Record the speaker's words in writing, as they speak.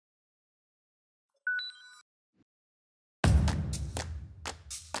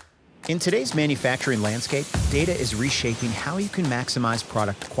In today's manufacturing landscape, data is reshaping how you can maximize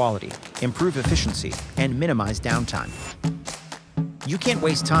product quality, improve efficiency, and minimize downtime. You can't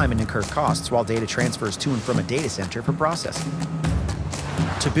waste time and incur costs while data transfers to and from a data center for processing.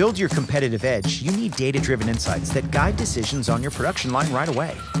 To build your competitive edge, you need data-driven insights that guide decisions on your production line right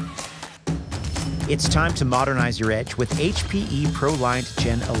away. It's time to modernize your edge with HPE ProLiant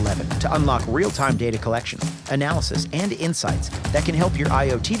Gen 11 to unlock real-time data collection, analysis, and insights that can help your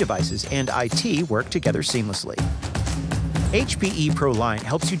IoT devices and IT work together seamlessly. HPE ProLiant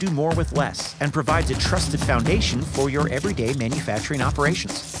helps you do more with less and provides a trusted foundation for your everyday manufacturing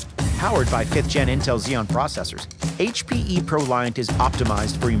operations. Powered by 5th Gen Intel Xeon processors, HPE ProLiant is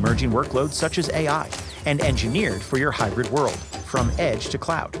optimized for emerging workloads such as AI and engineered for your hybrid world, from edge to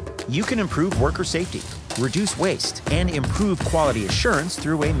cloud. You can improve worker safety, reduce waste, and improve quality assurance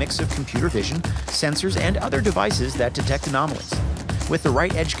through a mix of computer vision, sensors, and other devices that detect anomalies. With the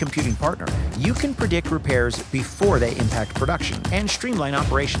right edge computing partner, you can predict repairs before they impact production and streamline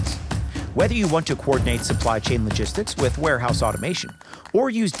operations. Whether you want to coordinate supply chain logistics with warehouse automation or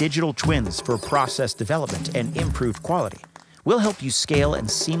use digital twins for process development and improved quality, we'll help you scale and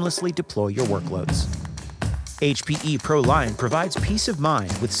seamlessly deploy your workloads. HPE ProLiant provides peace of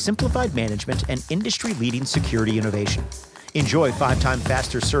mind with simplified management and industry-leading security innovation. Enjoy 5 times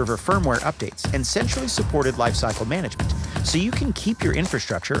faster server firmware updates and centrally supported lifecycle management so you can keep your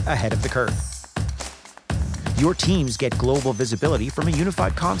infrastructure ahead of the curve. Your teams get global visibility from a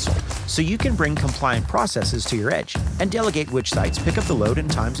unified console so you can bring compliant processes to your edge and delegate which sites pick up the load in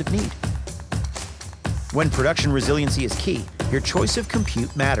times of need. When production resiliency is key, your choice of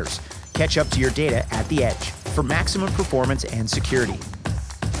compute matters. Catch up to your data at the edge for maximum performance and security.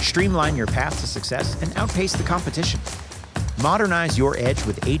 Streamline your path to success and outpace the competition. Modernize your edge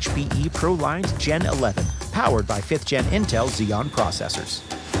with HPE ProLiant Gen 11, powered by 5th Gen Intel Xeon processors.